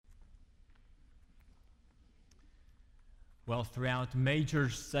Well, throughout major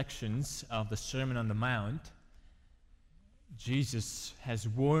sections of the Sermon on the Mount, Jesus has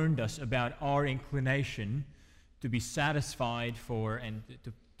warned us about our inclination to be satisfied for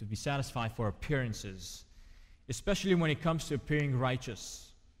to be satisfied for appearances, especially when it comes to appearing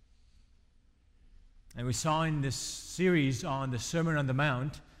righteous. And we saw in this series on the Sermon on the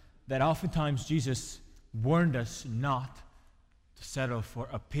Mount that oftentimes Jesus warned us not to settle for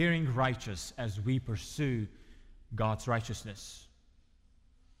appearing righteous as we pursue God's righteousness.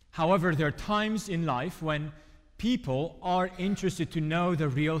 However, there are times in life when people are interested to know the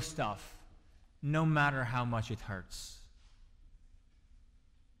real stuff, no matter how much it hurts.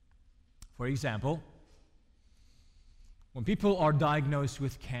 For example, when people are diagnosed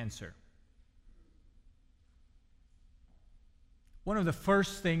with cancer, one of the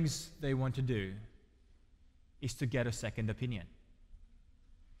first things they want to do is to get a second opinion.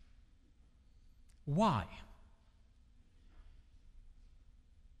 Why?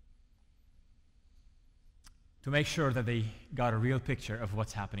 To make sure that they got a real picture of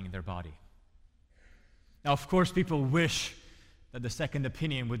what's happening in their body. Now, of course, people wish that the second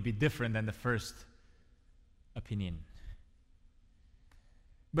opinion would be different than the first opinion.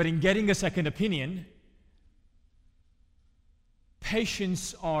 But in getting a second opinion,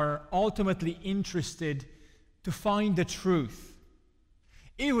 patients are ultimately interested to find the truth.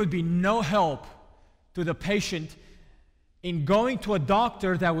 It would be no help to the patient in going to a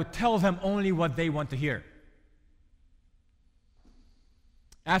doctor that would tell them only what they want to hear.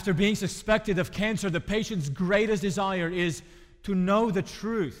 After being suspected of cancer, the patient's greatest desire is to know the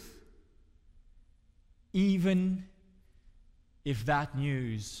truth, even if that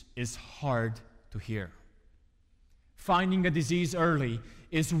news is hard to hear. Finding a disease early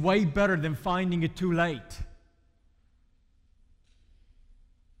is way better than finding it too late.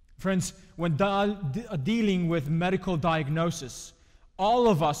 Friends, when dealing with medical diagnosis, all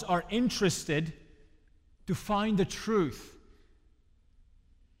of us are interested to find the truth.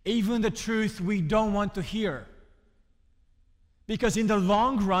 Even the truth we don't want to hear. Because in the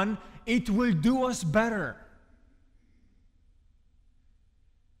long run, it will do us better.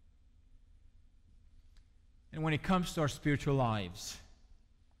 And when it comes to our spiritual lives,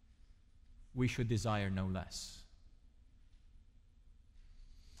 we should desire no less.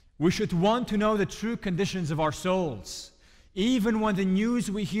 We should want to know the true conditions of our souls, even when the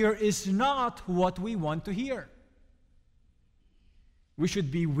news we hear is not what we want to hear. We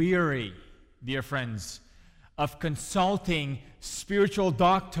should be weary, dear friends, of consulting spiritual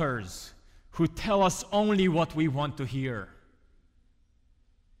doctors who tell us only what we want to hear.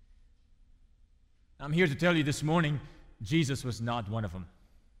 I'm here to tell you this morning, Jesus was not one of them.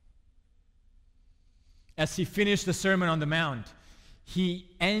 As he finished the Sermon on the Mount, he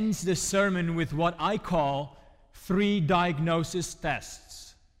ends the sermon with what I call 3 diagnosis tests.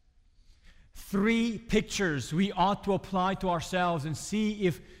 3 pictures we ought to apply to ourselves and see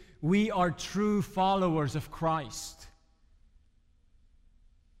if we are true followers of Christ.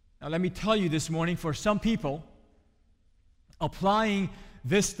 Now let me tell you this morning, for some people, applying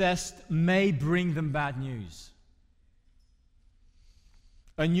this test may bring them bad news.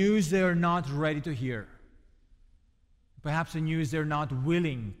 A news they are not ready to hear. Perhaps a news they're not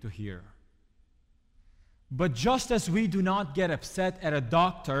willing to hear. But just as we do not get upset at a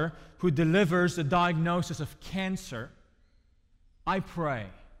doctor who delivers a diagnosis of cancer, I pray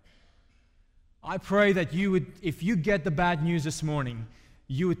that you would, if you get the bad news this morning,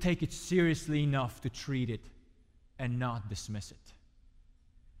 you would take it seriously enough to treat it and not dismiss it.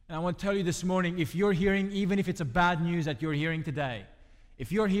 And I want to tell you this morning, if you're hearing, even if it's a bad news that you're hearing today,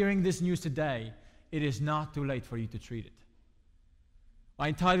 if you're hearing this news today, it is not too late for you to treat it. I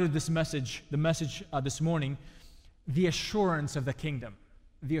entitled the message this morning, The Assurance of the Kingdom.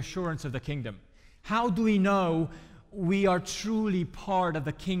 The Assurance of the Kingdom. How do we know we are truly part of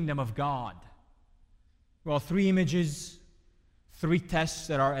the kingdom of God? Well, 3 images, 3 tests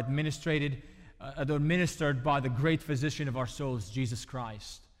that are administered by the great physician of our souls, Jesus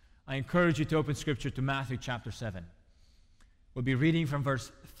Christ. I encourage you to open Scripture to Matthew chapter 7. We'll be reading from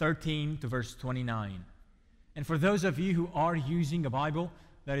verse 13 to verse 29. And for those of you who are using a Bible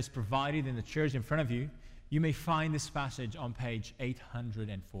that is provided in the chairs in front of you, you may find this passage on page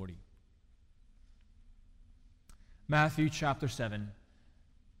 840. Matthew chapter 7,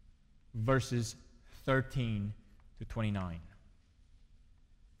 verses 13 to 29.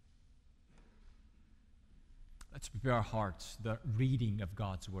 Let's prepare our hearts, the reading of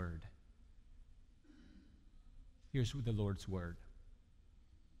God's Word. Here's the Lord's Word.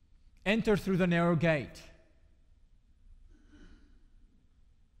 Enter through the narrow gate.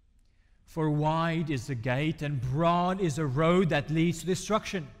 For wide is the gate, and broad is the road that leads to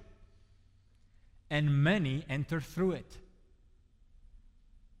destruction, and many enter through it.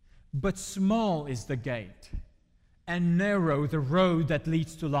 But small is the gate, and narrow the road that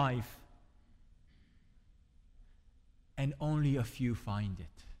leads to life, and only a few find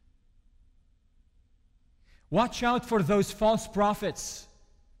it. Watch out for those false prophets.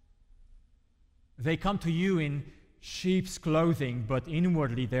 They come to you in sheep's clothing, but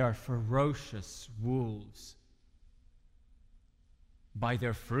inwardly they are ferocious wolves. By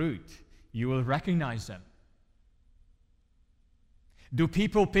their fruit you will recognize them. Do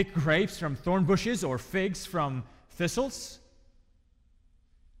people pick grapes from thorn bushes or figs from thistles?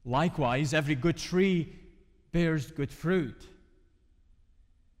 Likewise, every good tree bears good fruit,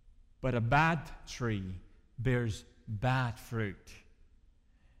 but a bad tree bears bad fruit.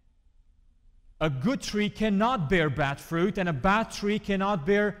 A good tree cannot bear bad fruit, and a bad tree cannot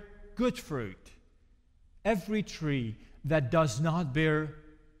bear good fruit. Every tree that does not bear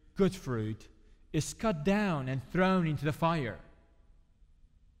good fruit is cut down and thrown into the fire.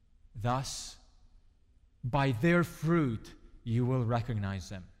 Thus, by their fruit you will recognize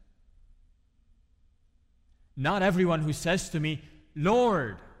them. Not everyone who says to me,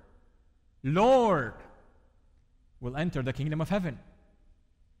 Lord, Lord, will enter the kingdom of heaven,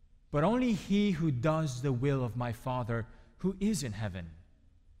 but only he who does the will of my Father who is in heaven.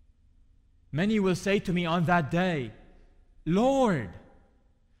 Many will say to me on that day, Lord,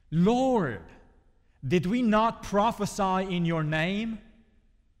 Lord, did we not prophesy in your name,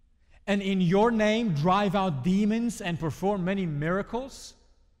 and in your name drive out demons and perform many miracles?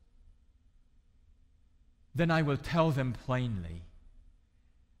 Then I will tell them plainly,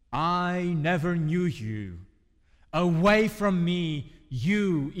 I never knew you. Away from me,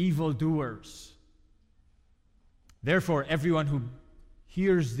 you evildoers. Therefore, everyone who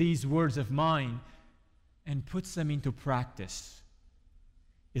hears these words of mine and puts them into practice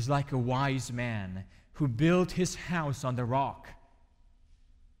is like a wise man who built his house on the rock.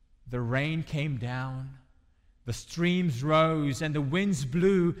 The rain came down, the streams rose, and the winds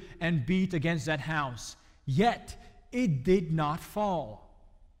blew and beat against that house. Yet it did not fall,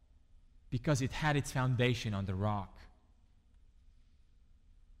 because it had its foundation on the rock.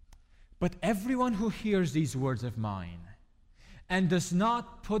 But everyone who hears these words of mine and does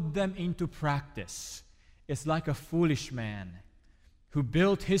not put them into practice is like a foolish man who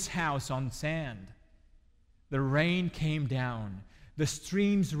built his house on sand. The rain came down, the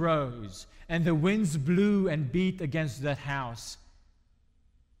streams rose, and the winds blew and beat against that house,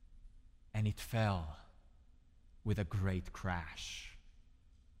 and it fell with a great crash.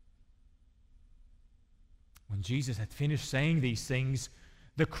 When Jesus had finished saying these things,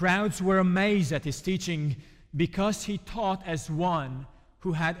 the crowds were amazed at his teaching, because he taught as one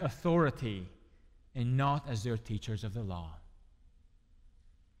who had authority and not as their teachers of the law.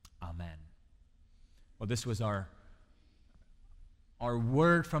 Amen. Well, this was our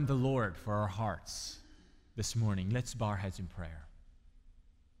word from the Lord for our hearts this morning. Let's bow our heads in prayer.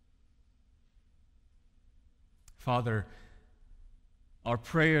 Father, our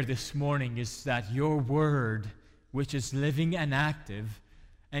prayer this morning is that your word, which is living and active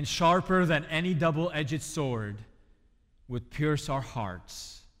and sharper than any double-edged sword, would pierce our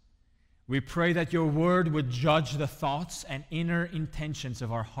hearts. We pray that your word would judge the thoughts and inner intentions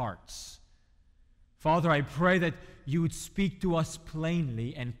of our hearts. Father, I pray that you would speak to us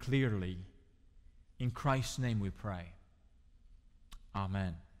plainly and clearly. In Christ's name we pray.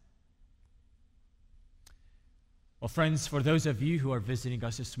 Amen. Well, friends, for those of you who are visiting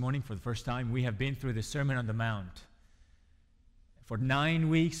us this morning for the first time, we have been through the Sermon on the Mount. For 9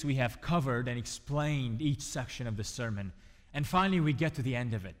 weeks, we have covered and explained each section of the sermon. And finally, we get to the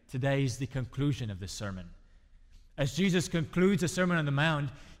end of it. Today is the conclusion of the sermon. As Jesus concludes the Sermon on the Mount,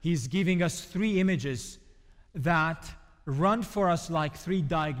 he's giving us 3 images that run for us like 3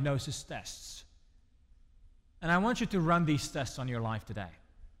 diagnosis tests. And I want you to run these tests on your life today.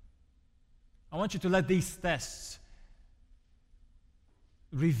 I want you to let these tests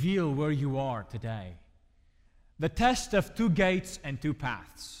reveal where you are today. The test of 2 gates and 2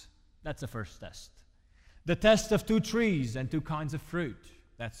 paths. That's the first test. The test of 2 trees and 2 kinds of fruit.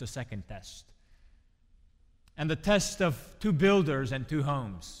 That's the second test. And the test of 2 builders and 2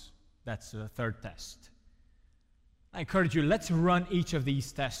 homes. That's the third test. I encourage you, let's run each of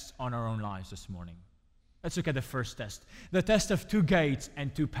these tests on our own lives this morning. Let's look at the first test. The test of 2 gates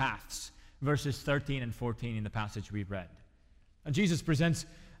and 2 paths. Verses 13 and 14 in the passage we read. And Jesus presents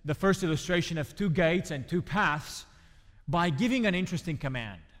the first illustration of 2 gates and 2 paths by giving an interesting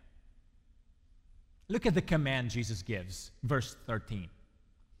command. Look at the command Jesus gives, verse 13.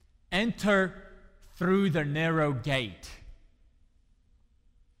 enter through the narrow gate.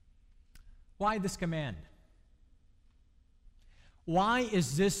 Why this command? Why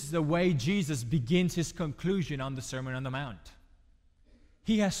is this the way Jesus begins his conclusion on the Sermon on the Mount?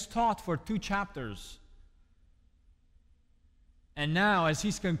 He has taught for 2 chapters. And now, as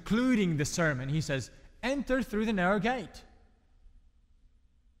he's concluding the sermon, he says, enter through the narrow gate.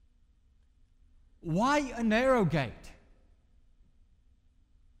 Why a narrow gate?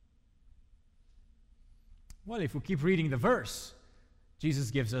 Well, if we keep reading the verse,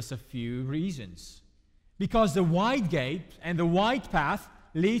 Jesus gives us a few reasons. Because the wide gate and the wide path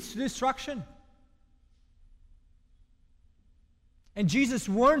leads to destruction. And Jesus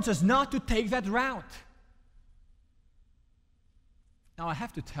warns us not to take that route. Now, I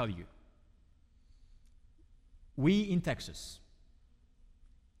have to tell you, we in Texas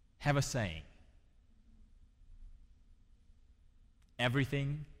have a saying.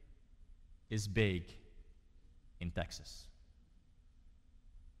 Everything is big in Texas.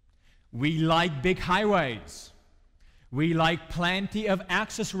 We like big highways. We like plenty of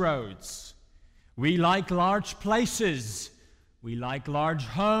access roads. We like large places. We like large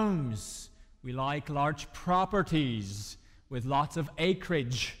homes. We like large properties with lots of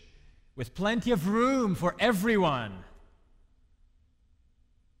acreage, with plenty of room for everyone.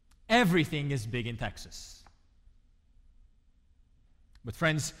 Everything is big in Texas. But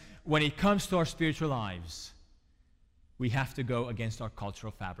friends, when it comes to our spiritual lives, we have to go against our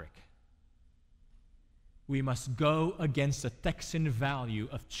cultural fabric. We must go against the Texan value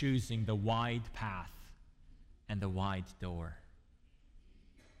of choosing the wide path and the wide door.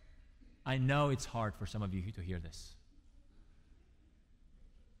 I know it's hard for some of you to hear this,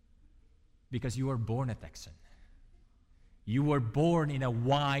 because you were born a Texan. You were born in a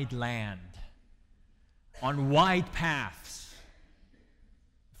wide land, on wide paths.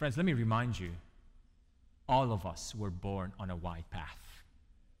 Friends, let me remind you, all of us were born on a wide path.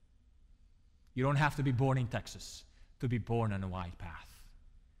 You don't have to be born in Texas to be born on a wide path.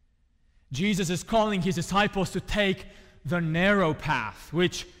 Jesus is calling his disciples to take the narrow path,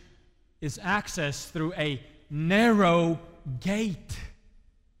 which is access through a narrow gate.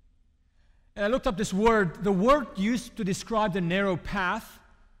 And I looked up this word. The word used to describe the narrow path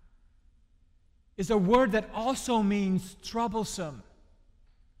is a word that also means troublesome,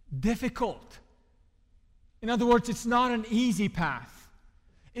 difficult. In other words, it's not an easy path.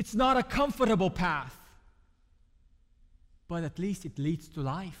 It's not a comfortable path. But at least it leads to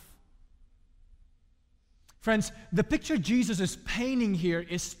life. Friends, the picture Jesus is painting here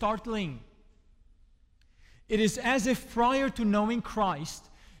is startling. It is as if prior to knowing Christ,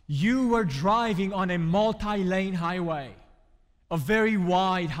 you were driving on a multi-lane highway, a very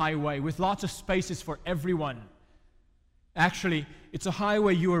wide highway with lots of spaces for everyone. Actually, it's a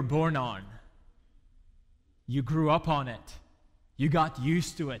highway you were born on. You grew up on it. You got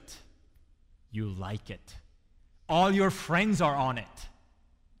used to it. You like it. All your friends are on it.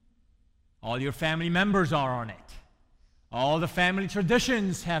 All your family members are on it. All the family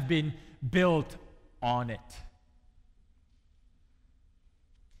traditions have been built on it.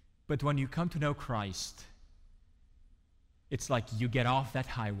 But when you come to know Christ, it's like you get off that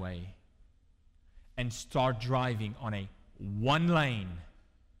highway and start driving on a one-lane,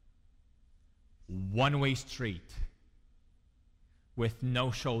 one-way street with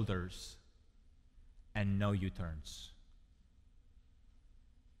no shoulders and no U-turns.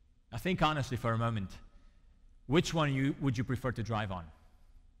 Now think honestly for a moment. Which one would you prefer to drive on?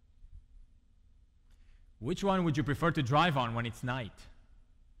 Which one would you prefer to drive on when it's night?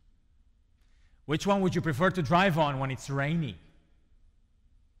 Which one would you prefer to drive on when it's rainy?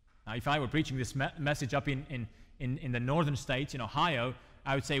 Now, if I were preaching this message up in the northern states, in Ohio,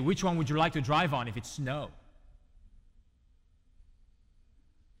 I would say, which one would you like to drive on if it's snow?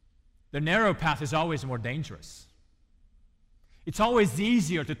 The narrow path is always more dangerous. It's always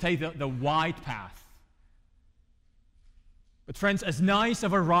easier to take the wide path. But friends, as nice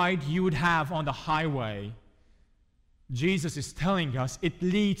of a ride you would have on the highway, Jesus is telling us it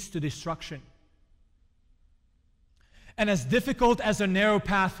leads to destruction. And as difficult as a narrow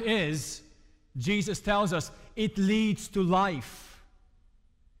path is, Jesus tells us it leads to life.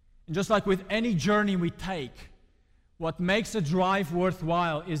 And just like with any journey we take, what makes a drive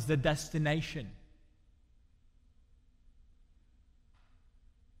worthwhile is the destination.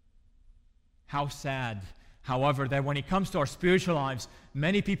 How sad, however, that when it comes to our spiritual lives,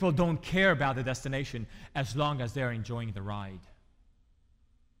 many people don't care about the destination as long as they're enjoying the ride.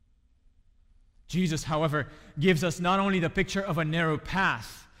 Jesus, however, gives us not only the picture of a narrow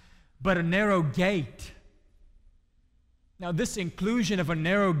path, but a narrow gate. Now, this inclusion of a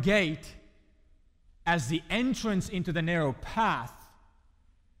narrow gate as the entrance into the narrow path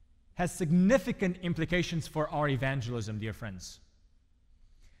has significant implications for our evangelism, dear friends.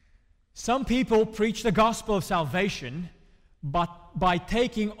 Some people preach the gospel of salvation, but by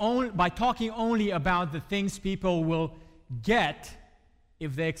talking only about the things people will get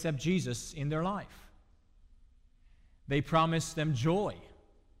if they accept Jesus in their life. They promise them joy,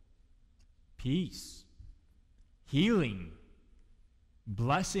 peace, healing,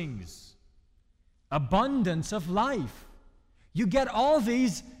 blessings, abundance of life. You get all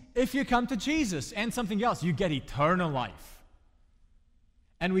these if you come to Jesus, and something else. You get eternal life.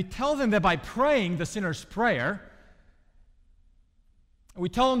 And we tell them that by praying the sinner's prayer, we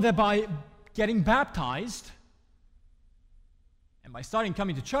tell them that by getting baptized and by starting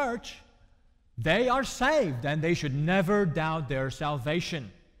coming to church, they are saved and they should never doubt their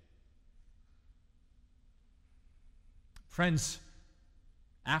salvation. Friends,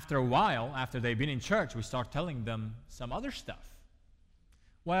 after a while, after they've been in church, we start telling them some other stuff.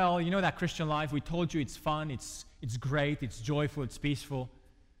 Well, you know that Christian life, we told you it's fun, it's great, it's joyful, it's peaceful.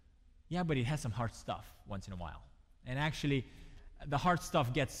 Yeah, but it has some hard stuff once in a while. And actually, the hard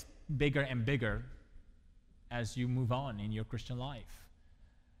stuff gets bigger and bigger as you move on in your Christian life.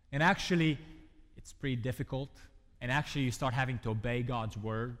 And actually, it's pretty difficult. And actually, you start having to obey God's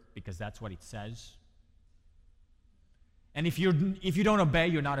word because that's what it says. And if you don't obey,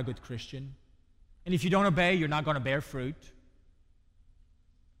 you're not a good Christian. And if you don't obey, you're not going to bear fruit.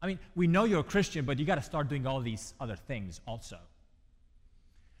 I mean, we know you're a Christian, but you got to start doing all these other things also.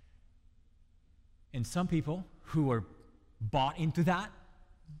 And some people who are bought into that,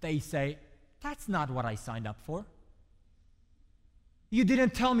 they say, that's not what I signed up for. You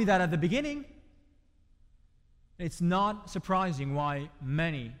didn't tell me that at the beginning. It's not surprising why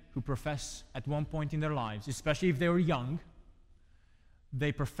many who profess at one point in their lives, especially if they were young,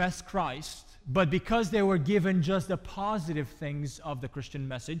 they profess Christ, but because they were given just the positive things of the Christian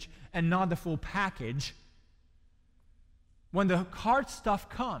message and not the full package, when the hard stuff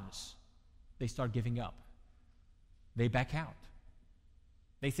comes, they start giving up. They back out.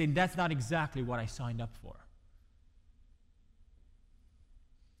 They say, that's not exactly what I signed up for.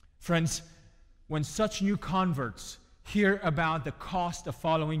 Friends, when such new converts hear about the cost of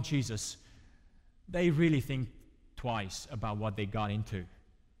following Jesus, they really think twice about what they got into.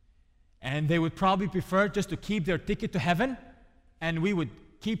 And they would probably prefer just to keep their ticket to heaven, and we would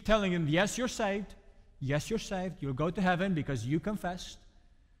keep telling them, yes, you're saved. Yes, you're saved. You'll go to heaven because you confessed.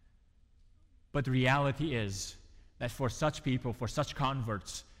 But the reality is that for such people, for such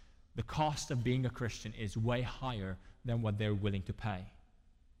converts, the cost of being a Christian is way higher than what they're willing to pay.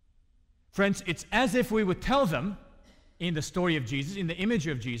 Friends, it's as if we would tell them, in the story of Jesus, in the image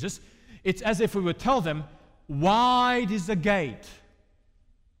of Jesus, it's as if we would tell them, wide is the gate.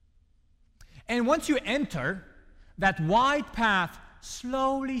 And once you enter, that wide path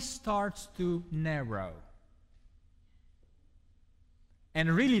slowly starts to narrow. And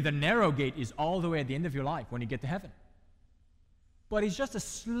really, the narrow gate is all the way at the end of your life when you get to heaven. But it's just a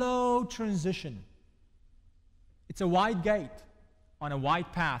slow transition. It's a wide gate on a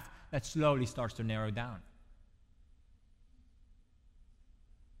wide path that slowly starts to narrow down.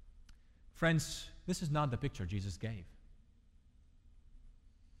 Friends, this is not the picture Jesus gave.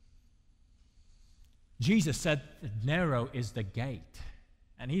 Jesus said narrow is the gate.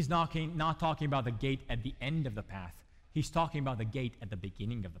 And he's not talking about the gate at the end of the path. He's talking about the gate at the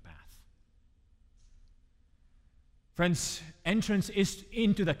beginning of the path. Friends, entrance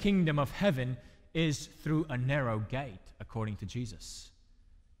into the kingdom of heaven is through a narrow gate, according to Jesus.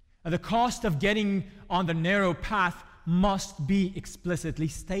 And the cost of getting on the narrow path must be explicitly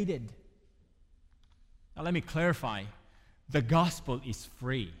stated. Now let me clarify. The gospel is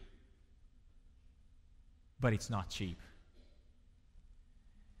free, but it's not cheap.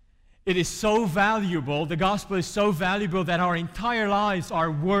 It is so valuable, the gospel is so valuable that our entire lives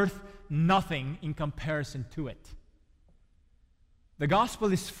are worth nothing in comparison to it. The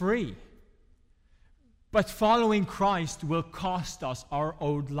gospel is free, but following Christ will cost us our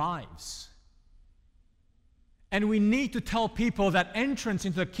old lives. And we need to tell people that entrance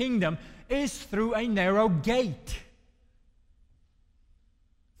into the kingdom is through a narrow gate,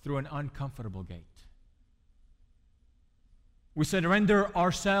 through an uncomfortable gate. We surrender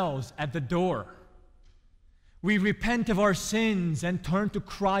ourselves at the door. We repent of our sins and turn to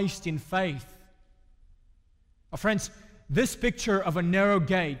Christ in faith. Friends, this picture of a narrow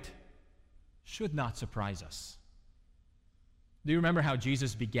gate should not surprise us. Do you remember how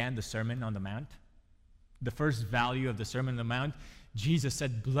Jesus began the Sermon on the Mount? The first value of the Sermon on the Mount, Jesus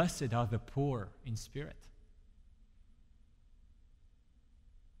said, "Blessed are the poor in spirit."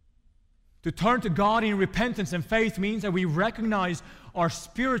 To turn to God in repentance and faith means that we recognize our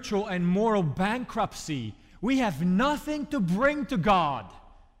spiritual and moral bankruptcy. We have nothing to bring to God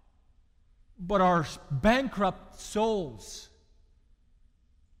but our bankrupt souls.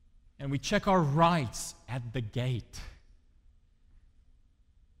 And we check our rights at the gate.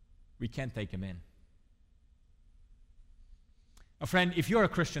 We can't take Him in. Now, friend, if you're a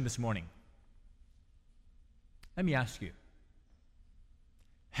Christian this morning, let me ask you,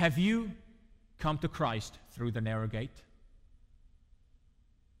 have you come to Christ through the narrow gate?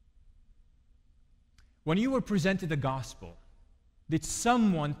 When you were presented the gospel, did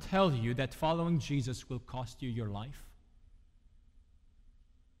someone tell you that following Jesus will cost you your life?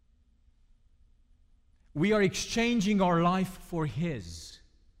 We are exchanging our life for His.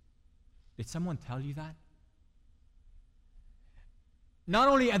 Did someone tell you that? Not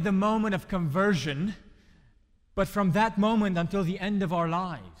only at the moment of conversion, but from that moment until the end of our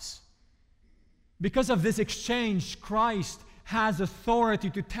lives. Because of this exchange, Christ has authority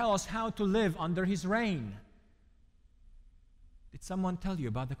to tell us how to live under His reign. Did someone tell you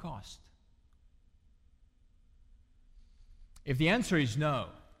about the cost? If the answer is no,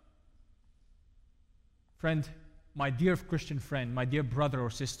 friend, my dear Christian friend, my dear brother or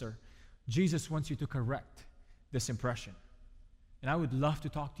sister, Jesus wants you to correct this impression. And I would love to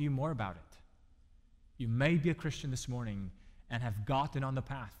talk to you more about it. You may be a Christian this morning and have gotten on the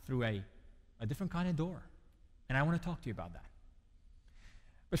path through a different kind of door. And I want to talk to you about that.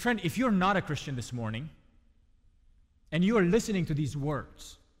 But friend, if you're not a Christian this morning, and you are listening to these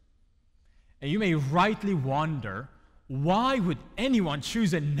words, and you may rightly wonder, why would anyone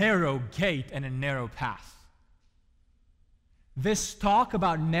choose a narrow gate and a narrow path? This talk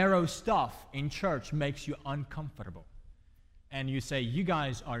about narrow stuff in church makes you uncomfortable. And you say, you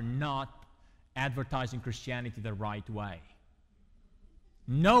guys are not advertising Christianity the right way.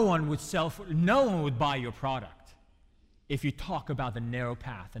 No one would buy your product if you talk about the narrow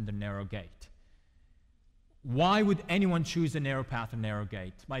path and the narrow gate. Why would anyone choose the narrow path and narrow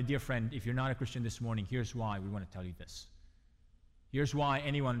gate? My dear friend, if you're not a Christian this morning, here's why we want to tell you this. Here's why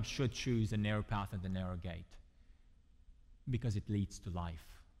anyone should choose the narrow path and the narrow gate. Because it leads to life.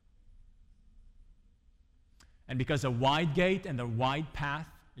 And because a wide gate and a wide path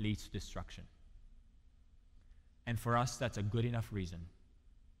leads to destruction. And for us, that's a good enough reason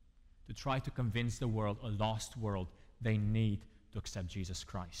to try to convince the world, a lost world, they need to accept Jesus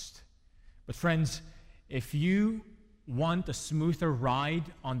Christ. But friends, if you want a smoother ride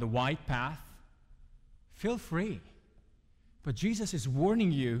on the wide path, feel free. But Jesus is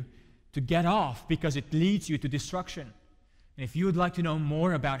warning you to get off because it leads you to destruction. And if you would like to know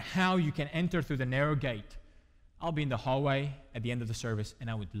more about how you can enter through the narrow gate, I'll be in the hallway at the end of the service, and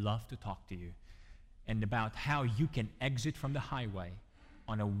I would love to talk to you and about how you can exit from the highway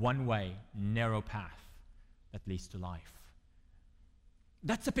on a one-way, narrow path that leads to life.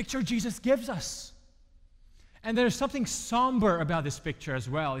 That's the picture Jesus gives us. And there's something somber about this picture as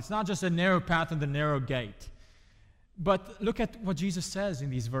well. It's not just a narrow path and the narrow gate. But look at what Jesus says in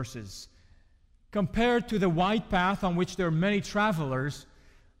these verses. Compared to the wide path on which there are many travelers,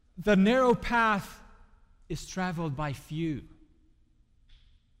 the narrow path is traveled by few.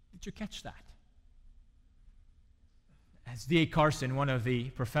 Did you catch that? As D.A. Carson, one of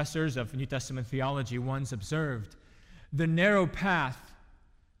the professors of New Testament theology, once observed, the narrow path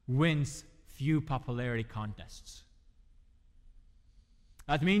wins few popularity contests.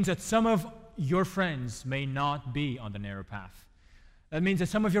 That means that some of your friends may not be on the narrow path. That means that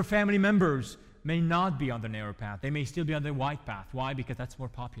some of your family members may not be on the narrow path. They may still be on the wide path. Why? Because that's more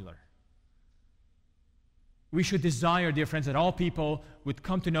popular. We should desire, dear friends, that all people would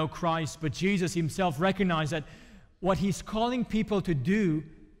come to know Christ, but Jesus Himself recognized that what He's calling people to do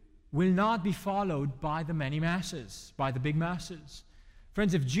will not be followed by the many masses, by the big masses.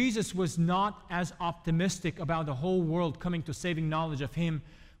 Friends, if Jesus was not as optimistic about the whole world coming to saving knowledge of Him,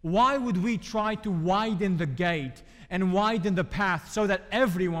 why would we try to widen the gate and widen the path so that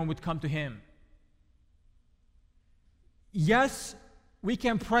everyone would come to Him? Yes, we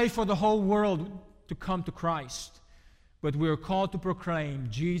can pray for the whole world to come to Christ, but we are called to proclaim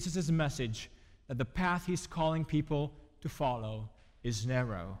Jesus' message that the path He's calling people to follow is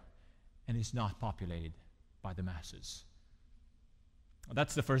narrow and is not populated by the masses. Well,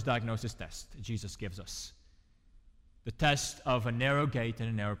 that's the first diagnosis test Jesus gives us. The test of a narrow gate and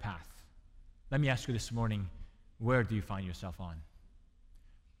a narrow path. Let me ask you this morning, where do you find yourself on?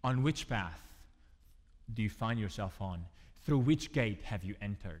 On which path do you find yourself on? Through which gate have you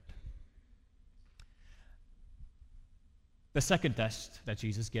entered? The second test that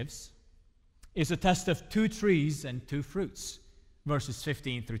Jesus gives is a test of 2 trees and 2 fruits, verses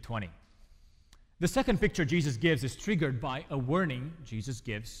 15 through 20. The second picture Jesus gives is triggered by a warning Jesus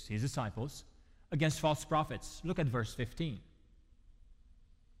gives his disciples against false prophets. Look at verse 15.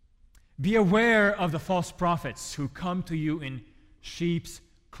 Be aware of the false prophets who come to you in sheep's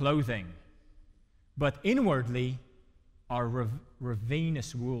clothing, but inwardly are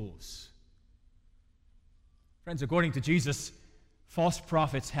ravenous wolves. Friends, according to Jesus, false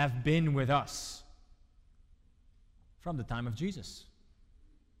prophets have been with us from the time of Jesus.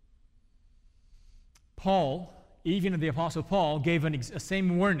 Paul, even the Apostle Paul, gave a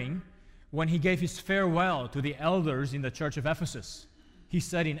same warning when he gave his farewell to the elders in the church of Ephesus. He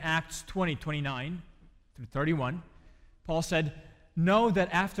said in Acts 20:29 through 31, Paul said, "Know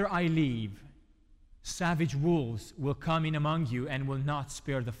that after I leave, savage wolves will come in among you and will not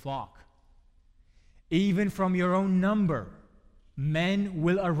spare the flock. Even from your own number, men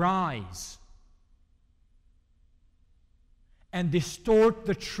will arise and distort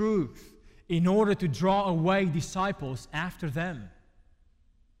the truth in order to draw away disciples after them.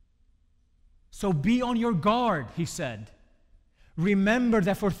 So be on your guard," he said. "Remember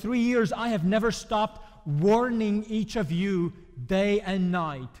that for 3 years I have never stopped warning each of you day and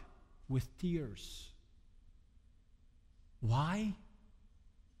night with tears." Why?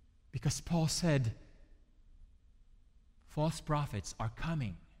 Because Paul said, false prophets are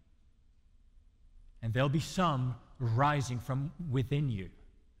coming, and there'll be some rising from within you.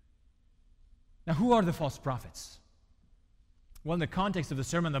 Now, who are the false prophets? Well, in the context of the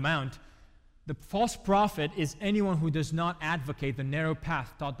Sermon on the Mount, the false prophet is anyone who does not advocate the narrow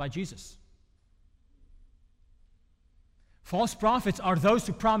path taught by Jesus. False prophets are those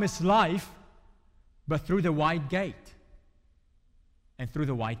who promise life, but through the wide gate and through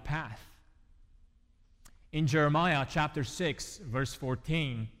the wide path. In Jeremiah chapter 6, verse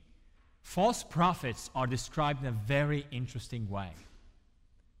 14, false prophets are described in a very interesting way.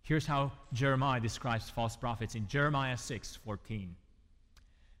 Here's how Jeremiah describes false prophets in Jeremiah 6:14.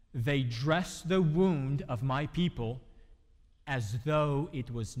 "They dress the wound of my people as though it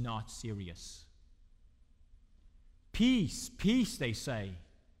was not serious. Peace, peace, they say,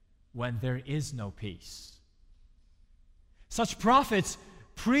 when there is no peace." Such prophets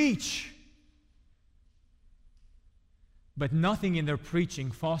preach, but nothing in their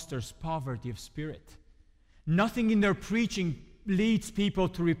preaching fosters poverty of spirit. Nothing in their preaching leads people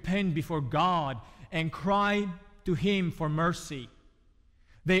to repent before God and cry to Him for mercy.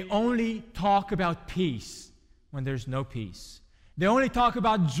 They only talk about peace when there's no peace. They only talk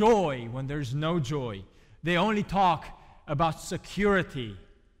about joy when there's no joy. They only talk about security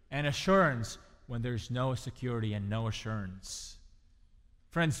and assurance when there's no security and no assurance.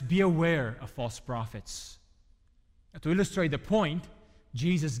 Friends, be aware of false prophets. Now, to illustrate the point,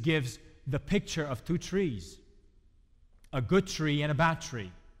 Jesus gives the picture of two trees, a good tree and a bad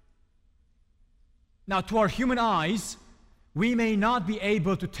tree. Now, to our human eyes, we may not be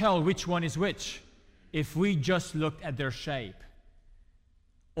able to tell which one is which if we just looked at their shape,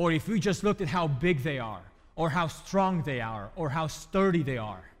 or if we just looked at how big they are, or how strong they are, or how sturdy they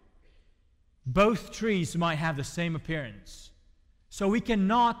are. Both trees might have the same appearance, so we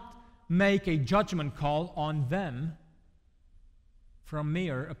cannot make a judgment call on them from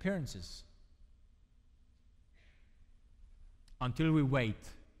mere appearances until we wait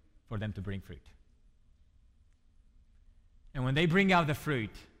for them to bring fruit. And when they bring out the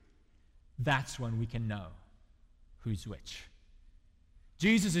fruit, that's when we can know who's which.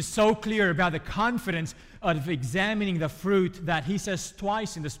 Jesus is so clear about the confidence of examining the fruit that he says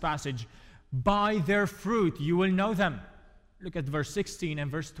twice in this passage, "By their fruit you will know them." Look at verse 16 and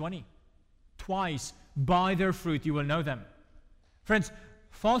verse 20. Twice, "By their fruit you will know them." Friends,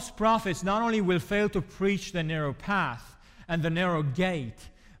 false prophets not only will fail to preach the narrow path and the narrow gate,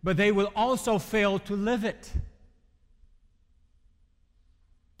 but they will also fail to live it.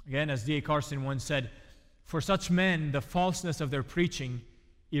 Again, as D.A. Carson once said, "For such men, the falseness of their preaching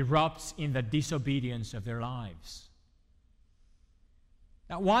erupts in the disobedience of their lives."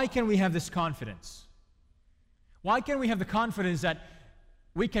 Now, why can we have this confidence? Why can we have the confidence that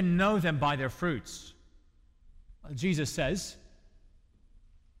we can know them by their fruits? Well, Jesus says,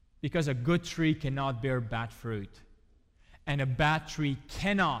 because a good tree cannot bear bad fruit, and a bad tree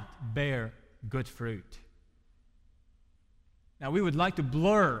cannot bear good fruit. Now, we would like to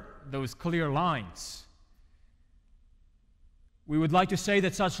blur those clear lines. We would like to say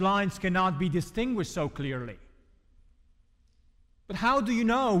that such lines cannot be distinguished so clearly. But how do you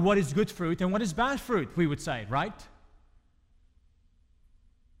know what is good fruit and what is bad fruit, we would say, right?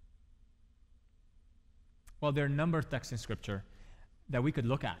 Well, there are a number of texts in Scripture that we could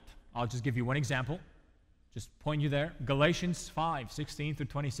look at. I'll just give you one example. Just point you there. Galatians 5:16 through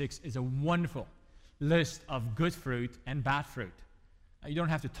 26 is a wonderful list of good fruit and bad fruit. Now, you don't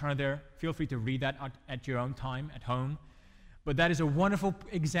have to turn there. Feel free to read that at your own time at home. But that is a wonderful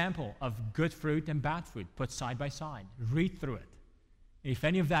example of good fruit and bad fruit put side by side. Read through it. If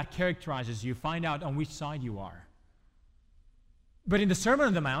any of that characterizes you, find out on which side you are. But in the Sermon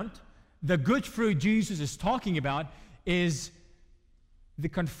on the Mount, the good fruit Jesus is talking about is the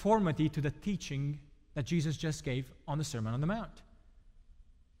conformity to the teaching that Jesus just gave on the Sermon on the Mount.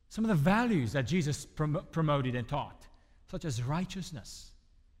 Some of the values that Jesus promoted and taught, such as righteousness,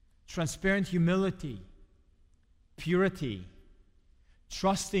 transparent humility, purity,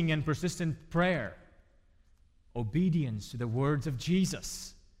 trusting and persistent prayer, obedience to the words of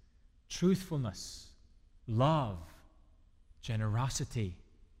Jesus, truthfulness, love, generosity,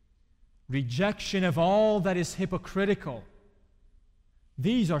 rejection of all that is hypocritical.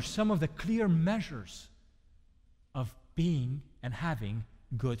 These are some of the clear measures of being and having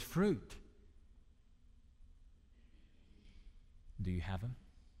good fruit. Do you have them?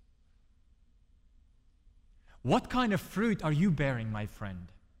 What kind of fruit are you bearing, my friend?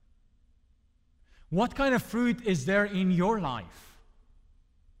 What kind of fruit is there in your life?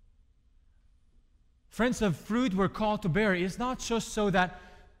 Friends, the fruit we're called to bear is not just so that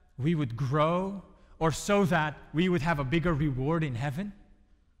we would grow or so that we would have a bigger reward in heaven.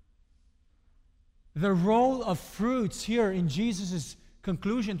 The role of fruits here in Jesus'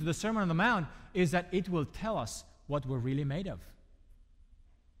 conclusion to the Sermon on the Mount is that it will tell us what we're really made of.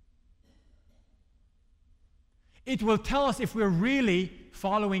 It will tell us if we're really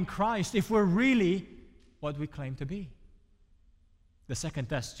following Christ, if we're really what we claim to be. The second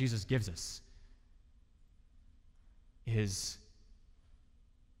test Jesus gives us is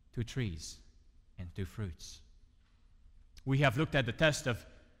 2 trees and 2 fruits. We have looked at the test of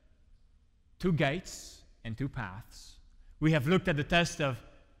 2 gates and 2 paths. We have looked at the test of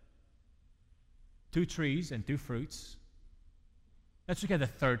 2 trees and 2 fruits. Let's look at the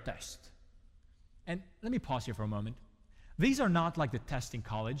third test. And let me pause here for a moment. These are not like the test in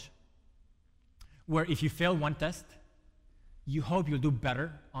college, where if you fail one test, you hope you'll do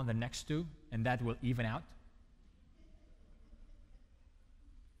better on the next 2, and that will even out.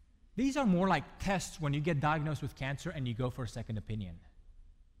 These are more like tests when you get diagnosed with cancer and you go for a second opinion.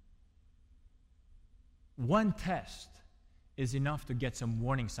 One test is enough to get some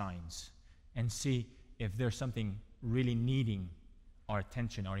warning signs and see if there's something really needing our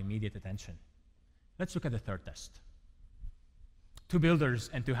attention, our immediate attention. Let's look at the third test. 2 builders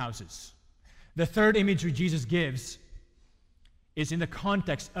and 2 houses. The third imagery Jesus gives is in the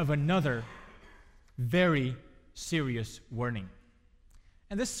context of another very serious warning.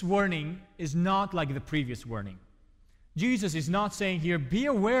 And this warning is not like the previous warning. Jesus is not saying here, be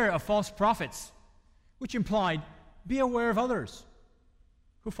aware of false prophets, which implied, be aware of others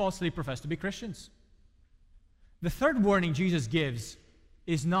who falsely profess to be Christians. The third warning Jesus gives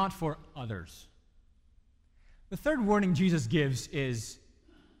is not for others. The third warning Jesus gives is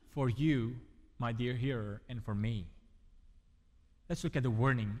for you, my dear hearer, and for me. Let's look at the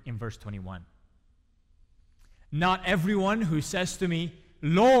warning in verse 21. Not everyone who says to me,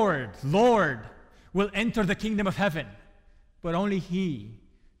 Lord, Lord, will enter the kingdom of heaven, but only he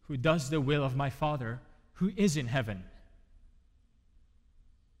who does the will of my Father who is in heaven.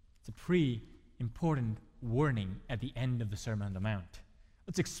 It's a pretty important warning at the end of the Sermon on the Mount.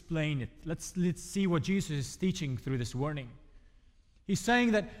 Let's explain it. Let's see what Jesus is teaching through this warning. He's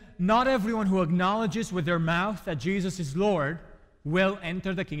saying that not everyone who acknowledges with their mouth that Jesus is Lord will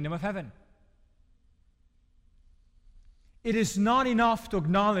enter the kingdom of heaven. It is not enough to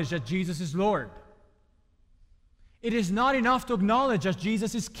acknowledge that Jesus is Lord. It is not enough to acknowledge that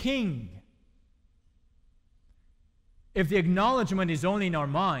Jesus is King. If the acknowledgement is only in our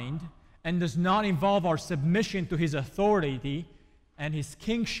mind and does not involve our submission to His authority and His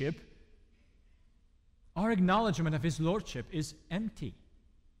kingship, our acknowledgement of His lordship is empty.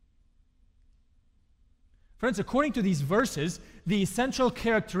 Friends, according to these verses, the essential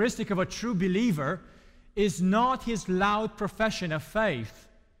characteristic of a true believer is not his loud profession of faith,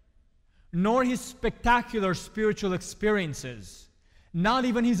 nor his spectacular spiritual experiences, not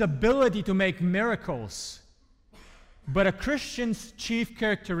even his ability to make miracles, but a Christian's chief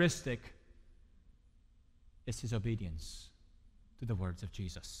characteristic is his obedience to the words of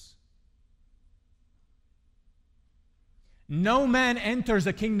Jesus. No man enters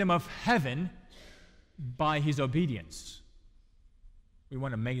the kingdom of heaven by his obedience. We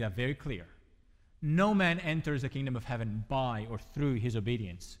want to make that very clear. No man enters the kingdom of heaven by or through his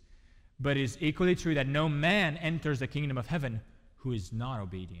obedience. But it is equally true that no man enters the kingdom of heaven who is not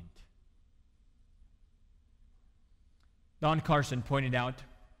obedient. Don Carson pointed out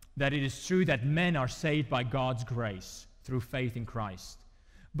that it is true that men are saved by God's grace through faith in Christ.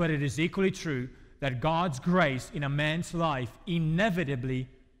 But it is equally true that God's grace in a man's life inevitably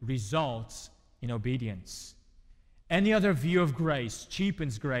results in obedience. Any other view of grace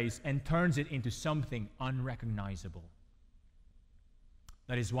cheapens grace and turns it into something unrecognizable.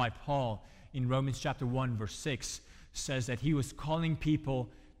 That is why Paul, in Romans chapter 1, verse 6, says that he was calling people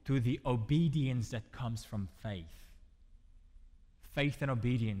to the obedience that comes from faith. Faith and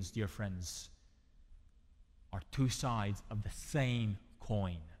obedience, dear friends, are two sides of the same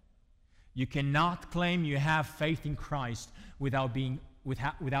coin. You cannot claim you have faith in Christ without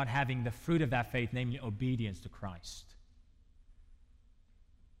having the fruit of that faith, namely obedience to Christ.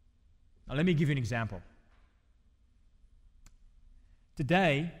 Now, let me give you an example.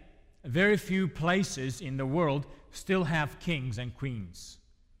 Today, very few places in the world still have kings and queens.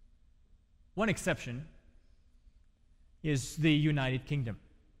 One exception is the United Kingdom.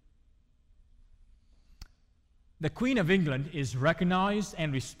 The Queen of England is recognized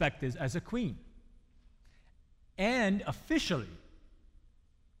and respected as a queen. And officially,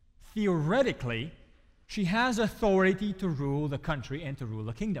 theoretically, she has authority to rule the country and to rule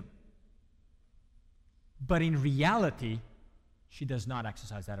the kingdom. But in reality, she does not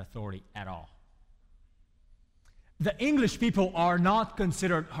exercise that authority at all. The English people are not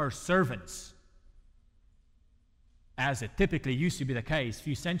considered her servants, as it typically used to be the case a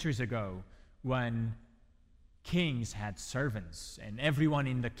few centuries ago when kings had servants and everyone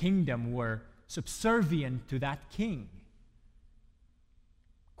in the kingdom were subservient to that king.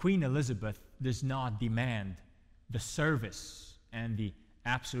 Queen Elizabeth does not demand the service and the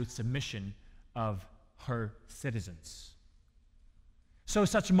absolute submission of her citizens. So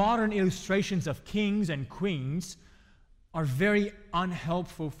such modern illustrations of kings and queens are very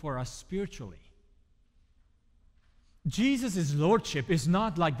unhelpful for us spiritually. Jesus' lordship is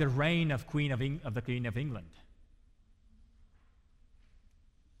not like the reign of the Queen of England.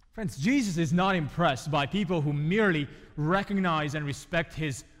 Friends, Jesus is not impressed by people who merely recognize and respect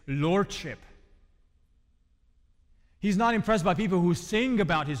his lordship. He's not impressed by people who sing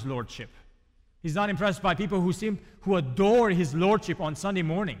about his lordship. He's not impressed by people who adore his lordship on Sunday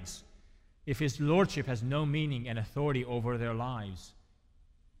mornings if his lordship has no meaning and authority over their lives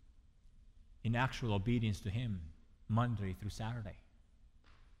in actual obedience to him Monday through Saturday.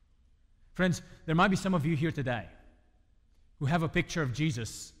 Friends, there might be some of you here today who have a picture of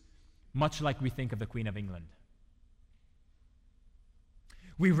Jesus much like we think of the Queen of England.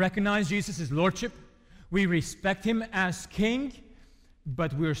 We recognize Jesus' lordship, we respect him as king,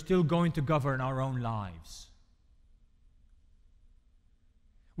 but we're still going to govern our own lives.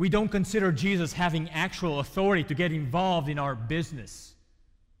 We don't consider Jesus having actual authority to get involved in our business,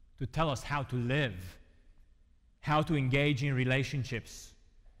 to tell us how to live, how to engage in relationships,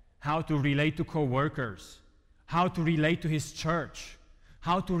 how to relate to co-workers, how to relate to his church,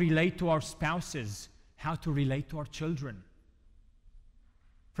 how to relate to our spouses, how to relate to our children.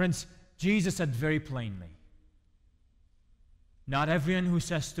 Friends, Jesus said very plainly, "Not everyone who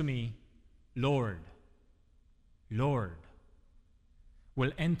says to me, 'Lord, Lord,'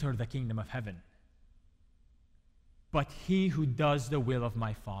 will enter the kingdom of heaven, but he who does the will of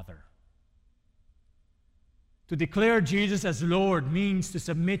my Father." To declare Jesus as Lord means to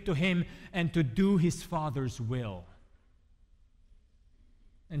submit to him and to do his Father's will.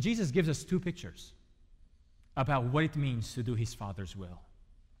 And Jesus gives us two pictures about what it means to do his Father's will.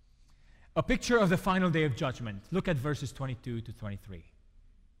 A picture of the final day of judgment. Look at verses 22 to 23.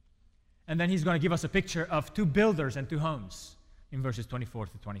 And then he's going to give us a picture of two builders and two homes in verses 24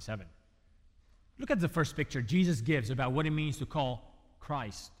 to 27. Look at the first picture Jesus gives about what it means to call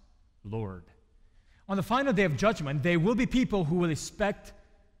Christ Lord. On the final day of judgment, there will be people who will expect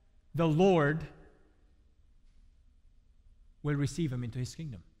the Lord will receive him into his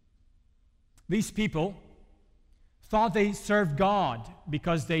kingdom. These people thought they served God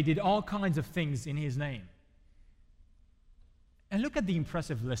because they did all kinds of things in his name. And look at the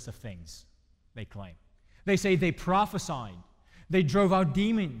impressive list of things they claim. They say they prophesied, they drove out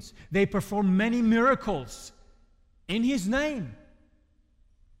demons, they performed many miracles in his name.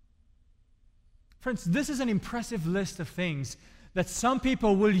 Friends, this is an impressive list of things that some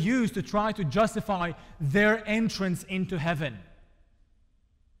people will use to try to justify their entrance into heaven.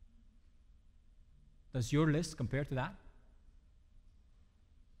 Does your list compare to that?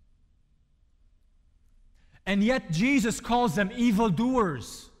 And yet Jesus calls them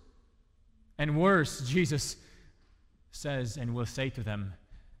evildoers. And worse, Jesus says and will say to them,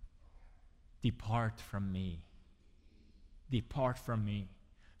 "Depart from me. Depart from me."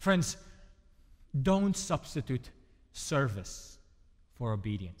 Friends, don't substitute service for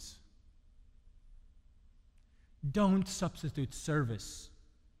obedience. Don't substitute service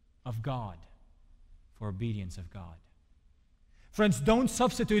of God for obedience of God. Friends, don't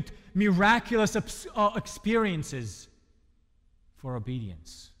substitute miraculous experiences for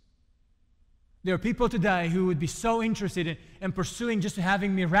obedience. There are people today who would be so interested in pursuing just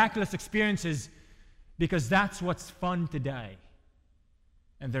having miraculous experiences because that's what's fun today.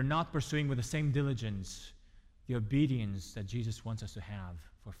 And they're not pursuing with the same diligence the obedience that Jesus wants us to have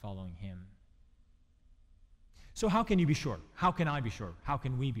for following Him. So how can you be sure? How can I be sure? How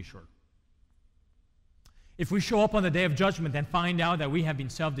can we be sure? If we show up on the day of judgment and find out that we have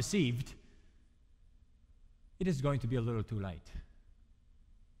been self-deceived, it is going to be a little too late.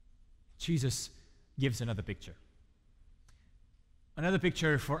 Jesus gives another picture. Another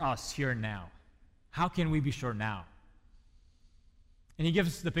picture for us here and now. How can we be sure now? And He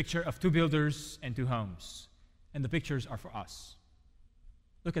gives the picture of two builders and two homes. And the pictures are for us.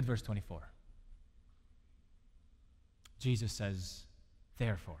 Look at verse 24. Jesus says,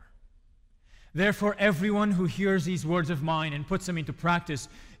 Therefore, everyone who hears these words of mine and puts them into practice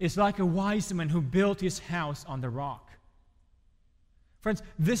is like a wise man who built his house on the rock. Friends,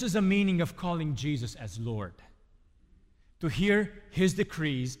 this is the meaning of calling Jesus as Lord. To hear His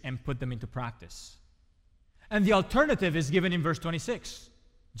decrees and put them into practice. And the alternative is given in verse 26.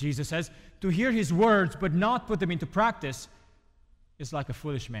 Jesus says, to hear His words but not put them into practice is like a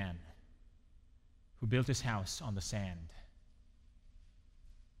foolish man who built his house on the sand.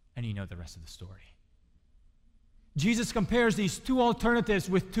 And you know the rest of the story. Jesus compares these two alternatives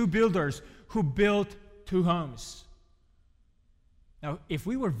with two builders who built two homes. Now, if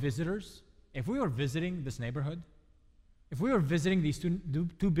we were visitors, if we were visiting this neighborhood, if we were visiting these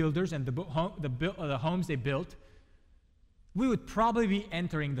two builders and the homes they built, we would probably be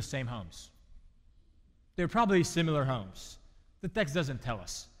entering the same homes. They're probably similar homes. The text doesn't tell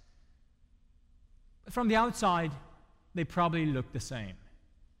us. But from the outside, they probably look the same.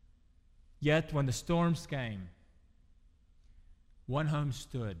 Yet, when the storms came, one home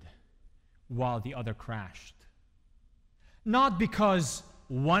stood while the other crashed. Not because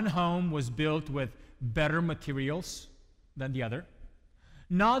one home was built with better materials than the other.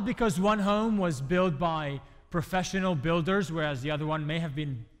 Not because one home was built by professional builders, whereas the other one may have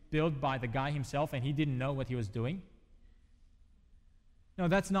been built by the guy himself and he didn't know what he was doing. No,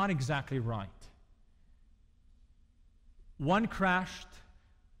 that's not exactly right. One crashed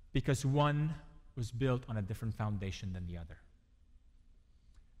because one was built on a different foundation than the other.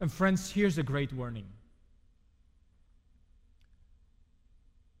 And friends, here's a great warning.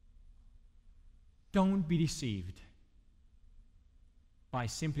 Don't be deceived by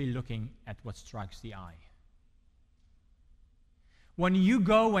simply looking at what strikes the eye. When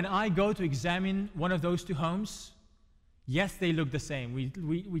I go to examine one of those two homes, yes, they look the same.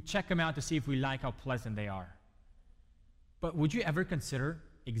 We check them out to see if we like how pleasant they are. But would you ever consider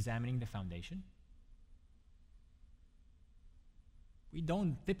examining the foundation? We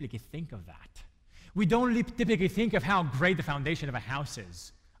don't typically think of that. We don't typically think of how great the foundation of a house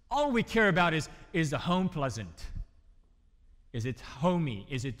is. All we care about is the home pleasant? Is it homey?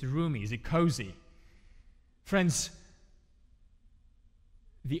 Is it roomy? Is it cozy? Friends,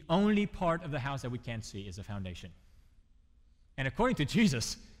 the only part of the house that we can't see is the foundation. And according to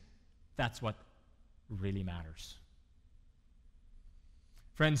Jesus, that's what really matters.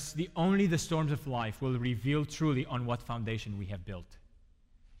 Friends, only the storms of life will reveal truly on what foundation we have built.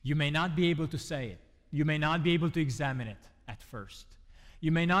 You may not be able to say it. You may not be able to examine it at first.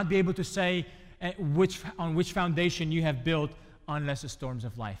 You may not be able to say on which foundation you have built unless the storms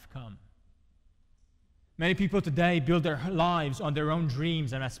of life come. Many people today build their lives on their own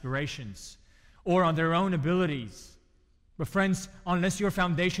dreams and aspirations or on their own abilities. But friends, unless your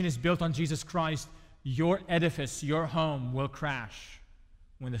foundation is built on Jesus Christ, your edifice, your home will crash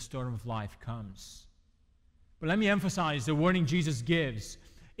when the storm of life comes. But let me emphasize the warning Jesus gives.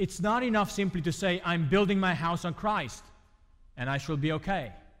 It's not enough simply to say, I'm building my house on Christ and I shall be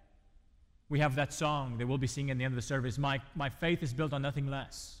okay. We have that song that we'll be singing at the end of the service, my faith is built on nothing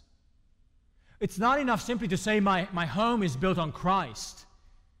less. It's not enough simply to say my home is built on Christ.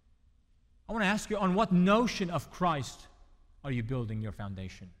 I want to ask you, on what notion of Christ are you building your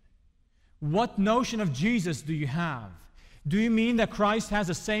foundation? What notion of Jesus do you have? Do you mean that Christ has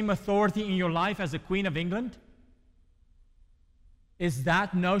the same authority in your life as the Queen of England? Is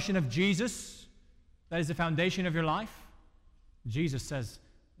that notion of Jesus that is the foundation of your life? Jesus says,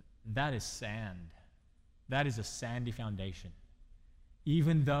 that is sand. That is a sandy foundation.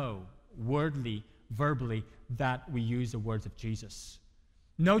 Even though, wordly, verbally, that we use the words of Jesus.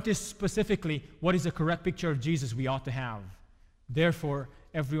 Notice specifically what is the correct picture of Jesus we ought to have. Therefore,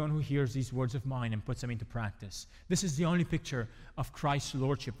 everyone who hears these words of mine and puts them into practice. This is the only picture of Christ's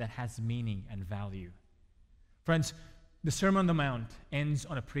lordship that has meaning and value. Friends, the Sermon on the Mount ends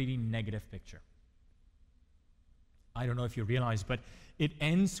on a pretty negative picture. I don't know if you realize, but it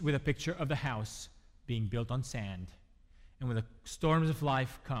ends with a picture of the house being built on sand. And when the storms of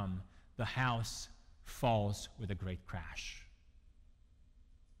life come, the house falls with a great crash.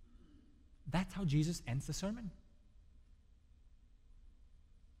 That's how Jesus ends the sermon.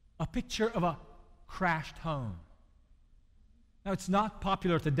 A picture of a crashed home. Now, it's not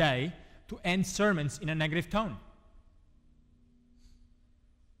popular today to end sermons in a negative tone.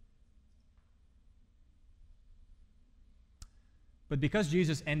 But because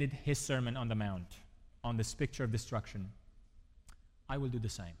Jesus ended his Sermon on the Mount on this picture of destruction, I will do the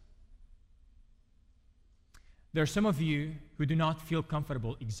same. There are some of you who do not feel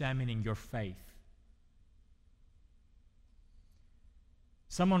comfortable examining your faith.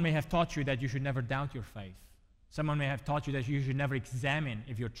 Someone may have taught you that you should never doubt your faith. Someone may have taught you that you should never examine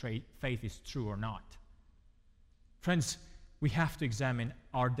if your faith is true or not. Friends, we have to examine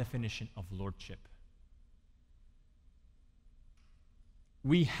our definition of lordship.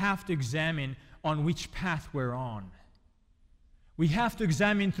 We have to examine on which path we're on. We have to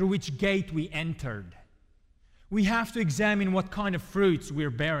examine through which gate we entered. We have to examine what kind of fruits we're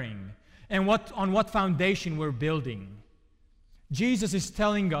bearing and on what foundation we're building. Jesus is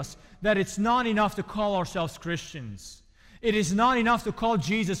telling us that it's not enough to call ourselves Christians. It is not enough to call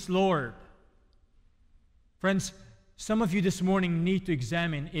Jesus Lord. Friends, some of you this morning need to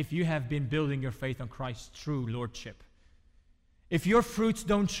examine if you have been building your faith on Christ's true lordship. If your fruits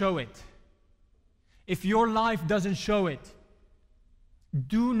don't show it, if your life doesn't show it,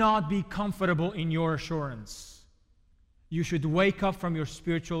 do not be comfortable in your assurance. You should wake up from your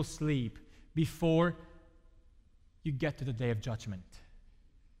spiritual sleep before you get to the day of judgment.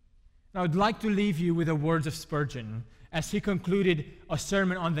 Now, I'd like to leave you with the words of Spurgeon as he concluded a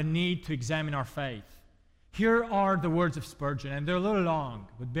sermon on the need to examine our faith. Here are the words of Spurgeon, and they're a little long,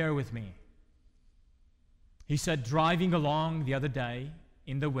 but bear with me. He said, driving along the other day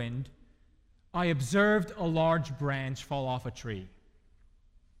in the wind, I observed a large branch fall off a tree.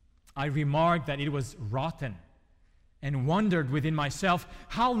 I remarked that it was rotten and wondered within myself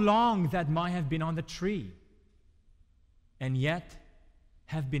how long that might have been on the tree and yet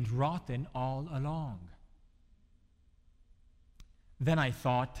have been rotten all along. Then I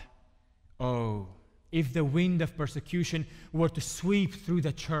thought, oh, if the wind of persecution were to sweep through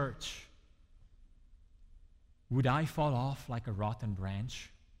the church, would I fall off like a rotten branch?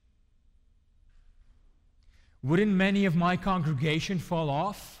 Wouldn't many of my congregation fall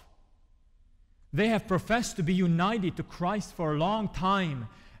off? They have professed to be united to Christ for a long time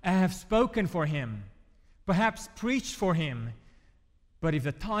and have spoken for Him, perhaps preached for Him. But if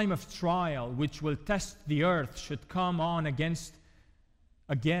the time of trial, which will test the earth, should come on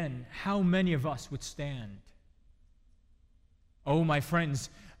again, how many of us would stand? Oh, my friends,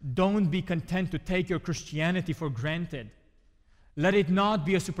 don't be content to take your Christianity for granted. Let it not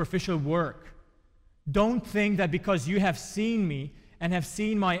be a superficial work. Don't think that because you have seen me and have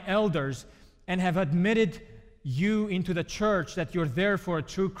seen my elders and have admitted you into the church that you're therefore a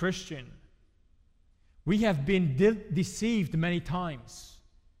true Christian. We have been deceived many times.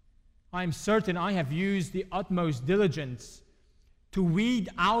 I am certain I have used the utmost diligence to weed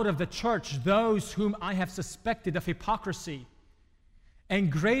out of the church those whom I have suspected of hypocrisy. And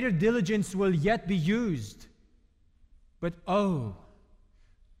greater diligence will yet be used. But oh,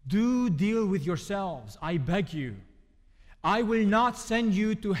 do deal with yourselves, I beg you. I will not send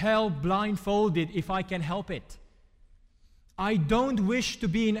you to hell blindfolded if I can help it. I don't wish to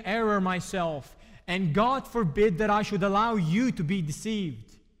be in error myself, and God forbid that I should allow you to be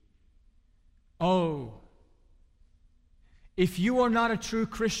deceived. Oh, if you are not a true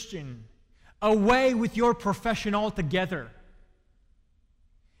Christian, away with your profession altogether.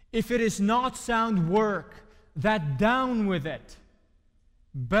 If it is not sound work, that down with it.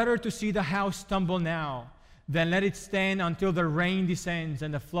 Better to see the house tumble now than let it stand until the rain descends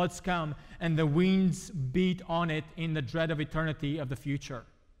and the floods come and the winds beat on it in the dread of eternity of the future.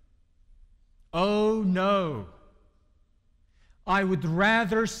 Oh no! I would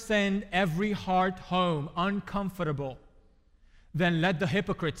rather send every heart home uncomfortable than let the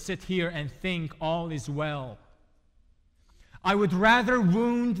hypocrite sit here and think all is well. I would rather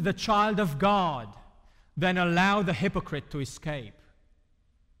wound the child of God than allow the hypocrite to escape.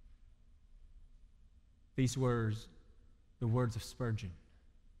 These were the words of Spurgeon.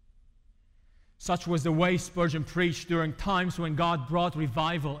 Such was the way Spurgeon preached during times when God brought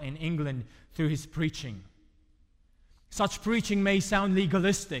revival in England through his preaching. Such preaching may sound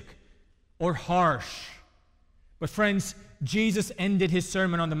legalistic or harsh, but friends, Jesus ended his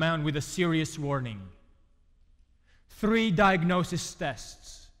Sermon on the Mount with a serious warning. 3 diagnosis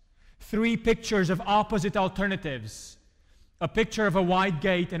tests, 3 pictures of opposite alternatives, a picture of a wide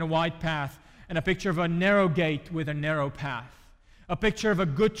gate and a wide path, and a picture of a narrow gate with a narrow path, a picture of a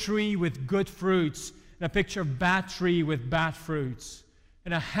good tree with good fruits, and a picture of a bad tree with bad fruits,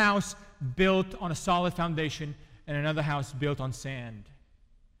 and a house built on a solid foundation and another house built on sand.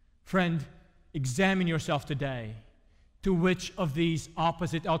 Friend, examine yourself today to which of these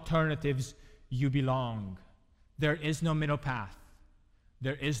opposite alternatives you belong. There is no middle path.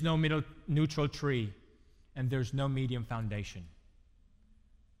 There is no middle neutral tree. And there's no medium foundation.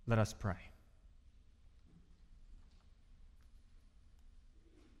 Let us pray.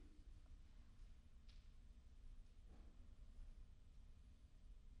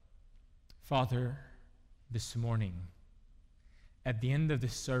 Father, this morning, at the end of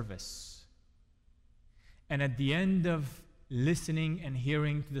this service, and at the end of listening and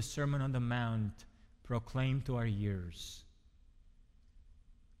hearing to the Sermon on the Mount proclaimed to our ears,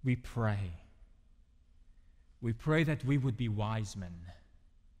 we pray. We pray that we would be wise men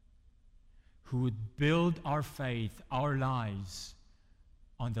who would build our faith, our lives,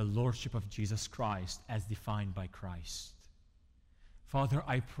 on the Lordship of Jesus Christ as defined by Christ. Father,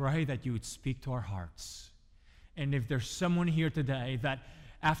 I pray that you would speak to our hearts. And if there's someone here today that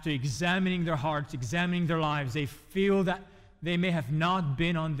after examining their hearts, examining their lives, they feel that they may have not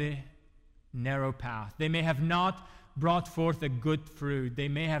been on the narrow path. They may have not brought forth a good fruit. They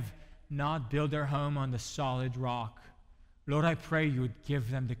may have not built their home on the solid rock. Lord, I pray you would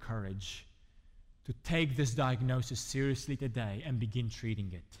give them the courage to take this diagnosis seriously today and begin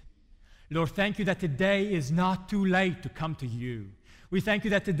treating it. Lord, thank you that today is not too late to come to you. We thank you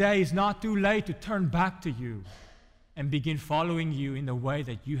that today is not too late to turn back to you and begin following you in the way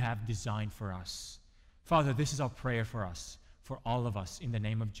that you have designed for us. Father, this is our prayer for us, for all of us. In the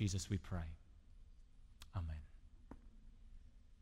name of Jesus we pray.